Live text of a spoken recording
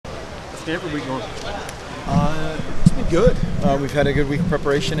Stanford week going? It's been good. We've had a good week of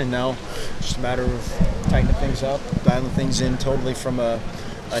preparation, and now it's just a matter of tightening things up, dialing things in totally from a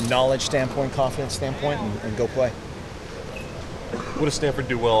knowledge standpoint, confidence standpoint, and go play. What does Stanford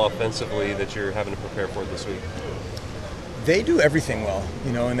do well offensively that you're having to prepare for this week? They do everything well,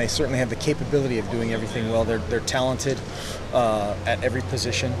 and they certainly have the capability of doing everything well. They're talented at every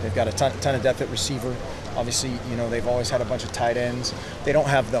position. They've got a ton of depth at receiver. Obviously, they've always had a bunch of tight ends. They don't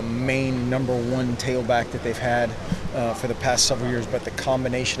have the main number one tailback that they've had for the past several years, but the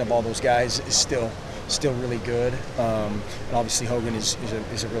combination of all those guys is still really good. And obviously, Hogan is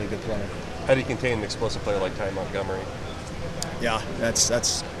a really good player. How do you contain an explosive player like Ty Montgomery? Yeah,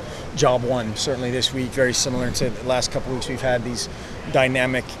 that's job one. Certainly this week, very similar to the last couple of weeks, we've had these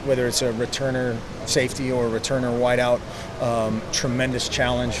dynamic, whether it's a returner safety or a returner wideout, tremendous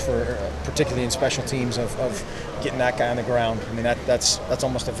challenge for, particularly in special teams, of getting that guy on the ground. I mean, that's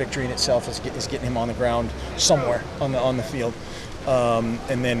almost a victory in itself, is getting him on the ground somewhere on the field.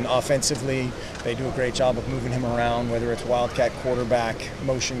 And then offensively, they do a great job of moving him around, whether it's wildcat quarterback,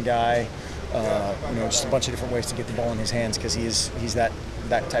 motion guy, just a bunch of different ways to get the ball in his hands, because he's that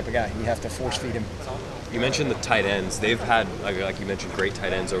type of guy. You have to force feed him. You mentioned the tight ends. They've had, like you mentioned, great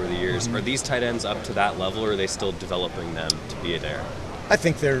tight ends over the years. Mm-hmm. Are these tight ends up to that level, or are they still developing them to be there? I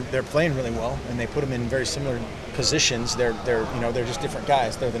think they're playing really well, and they put them in very similar positions. They're just different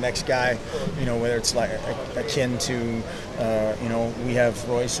guys. They're the next guy, whether it's like akin to, we have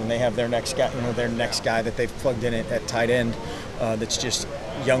Royce and they have their next guy, their next guy that they've plugged in at tight end, that's just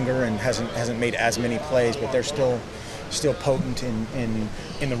younger and hasn't made as many plays, but they're still potent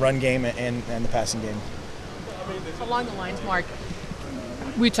in the run game and the passing game. Along the lines, Mark,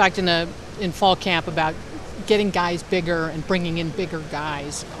 we talked in fall camp about getting guys bigger and bringing in bigger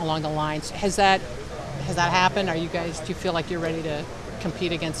guys along the lines. Has that happened? Do you feel like you're ready to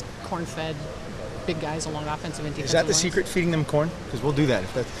compete against corn-fed big guys along offensive and defensive Is that the lines? secret, feeding them corn? Because we'll do that.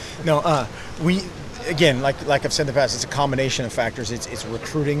 We again, like I've said in the past, it's a combination of factors. It's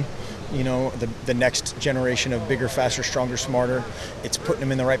recruiting, the next generation of bigger, faster, stronger, smarter. It's putting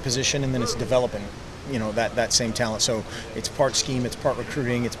them in the right position, and then it's developing that same talent. So it's part scheme, it's part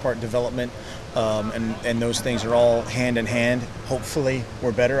recruiting, it's part development, and those things are all hand in hand. Hopefully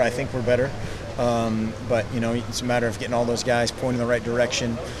we're better. I think we're better. But it's a matter of getting all those guys pointing in the right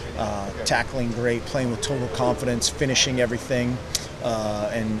direction, tackling great, playing with total confidence, finishing everything,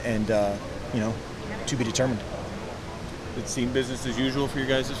 and to be determined. It seemed business as usual for you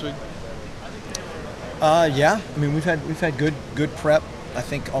guys this week? Yeah. I mean, we've had good prep. I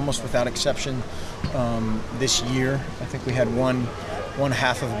think almost without exception this year. I think we had one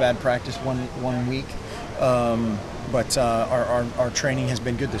half of a bad practice one week, but our training has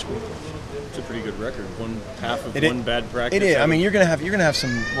been good this week. It's a pretty good record. One half of bad practice. It is. I mean, you're gonna have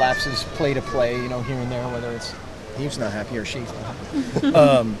some lapses play to play, here and there. Whether it's he's not happy or she's not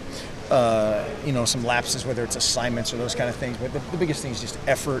happy. Some lapses, whether it's assignments or those kind of things. But the biggest thing is just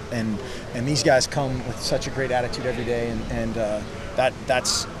effort, and these guys come with such a great attitude every day, and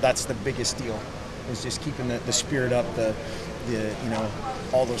that's the biggest deal, is just keeping the spirit up, the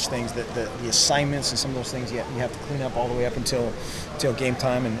all those things, the assignments and some of those things you have to clean up all the way up until game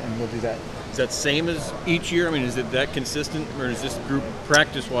time, and we'll do that. Is that same as each year? I mean, is it that consistent, or is this group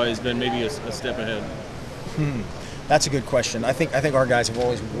practice-wise been maybe a step ahead? That's a good question. I think our guys have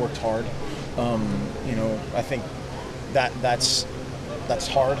always worked hard. I think that's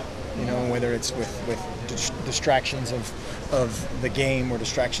hard. Whether it's with distractions of the game or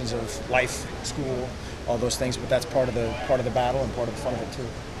distractions of life, school, all those things. But that's part of the battle and part of the fun of it too.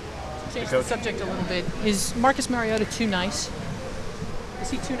 Change the subject a little bit. Is Marcus Mariota too nice? Is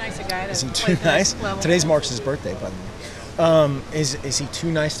he too nice a guy to Is he play too nice? level? Today's Marcus' birthday, by the way. Is he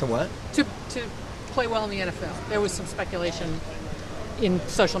too nice to what? To play well in the NFL. There was some speculation in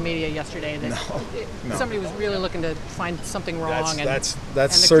social media yesterday that somebody was really looking to find something wrong, and the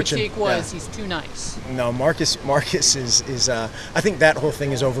searching. critique was he's too nice. No, Marcus is I think that whole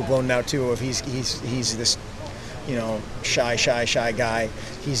thing is overblown now too. Of he's this shy guy.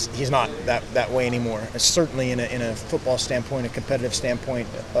 He's not that way anymore. Certainly in a football standpoint, a competitive standpoint,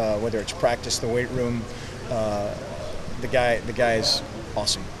 whether it's practice, the weight room, the guy is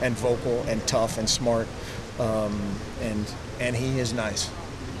awesome and vocal and tough and smart, and he is nice.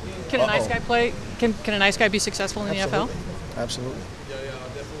 Can a nice guy play? Can a nice guy be successful in the NFL? Absolutely.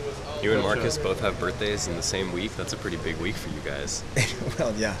 You and Marcus both have birthdays in the same week. That's a pretty big week for you guys.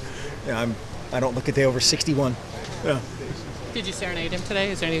 Well, yeah. I don't look a day over 61. Yeah. Did you serenade him today?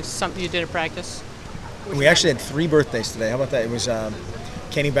 Is there something you did at practice? We actually had 3 birthdays today. How about that? It was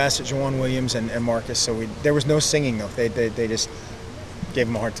Kenny Bassett, Jawan Williams, and Marcus. So there was no singing though. They just gave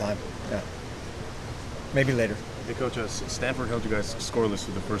him a hard time. Yeah. Maybe later. Hey, Coach, Stanford held you guys scoreless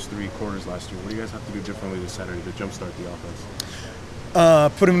for the first 3 quarters last year. What do you guys have to do differently this Saturday to jumpstart the offense?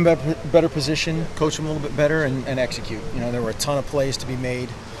 Put him in better position, coach him a little bit better, and execute. You know, there were a ton of plays to be made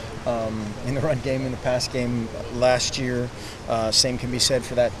in the run game, in the pass game last year. Same can be said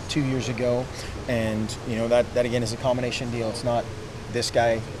for that 2 years ago. And, you know, that again is a combination deal. It's not this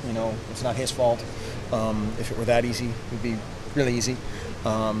guy, you know, it's not his fault. If it were that easy, it would be really easy.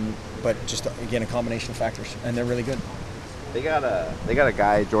 But just, again, a combination of factors. And they're really good. They got a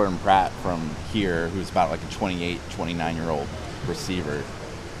guy, Jordan Pratt, from here who's about like a 28, 29-year-old receiver.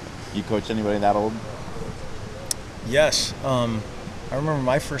 You coach anybody that old? Yes. I remember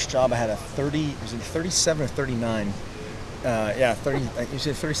my first job, I had a 37 or 39? Yeah, 30. You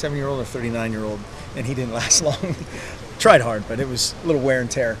said 37-year-old or 39-year-old, and he didn't last long. Tried hard, but it was a little wear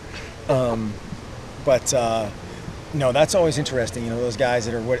and tear. No, that's always interesting. You know, those guys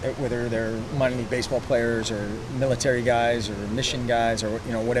that are, whether they're minor league baseball players or military guys or mission guys, or,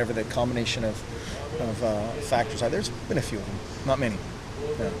 you know, whatever the combination of factors are. There's been a few of them, not many.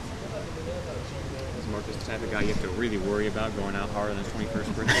 Yeah. Is Marcus the type of guy you have to really worry about going out hard on his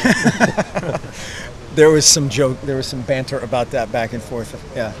 21st birthday? There was some banter about that back and forth.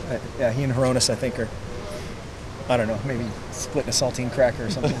 Yeah, he and Hronis, I think, are, I don't know, maybe splitting a saltine cracker or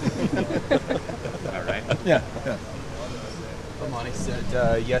something. All right. Yeah. Hamani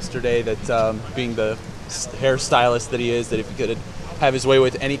said yesterday that being the hairstylist that he is, that if he could have his way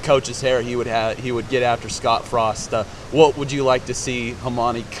with any coach's hair, he would get after Scott Frost. What would you like to see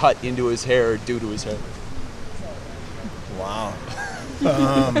Hamani cut into his hair or do to his hair? Wow.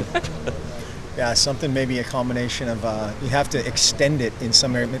 Yeah, something, maybe a combination of you have to extend it in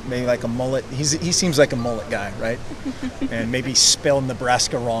some area, maybe like a mullet. He seems like a mullet guy, right? And maybe spell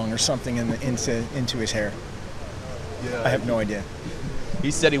Nebraska wrong or something into his hair. Yeah, I have no idea. He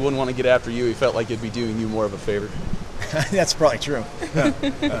said he wouldn't want to get after you. He felt like it'd be doing you more of a favor. That's probably true. Are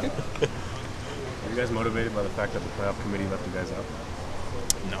you guys motivated by the fact that the playoff committee left you guys out?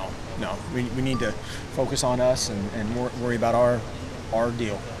 No. We need to focus on us and worry about our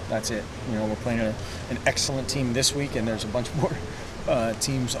deal. That's it. You know, we're playing an excellent team this week, and there's a bunch more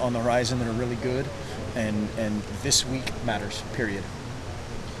teams on the horizon that are really good, and this week matters, period.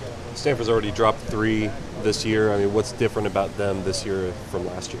 Stanford's already dropped 3 this year. I mean, what's different about them this year from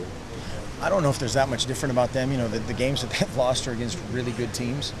last year? I don't know if there's that much different about them. You know, the games that they've lost are against really good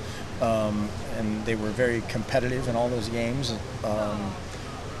teams, and they were very competitive in all those games.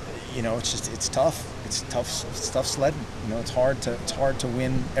 You know, it's tough. It's tough sledding. You know, it's hard to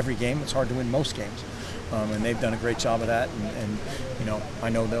win every game. It's hard to win most games, and they've done a great job of that. And you know, I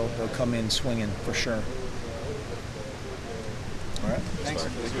know they'll come in swinging for sure. All right. Thanks.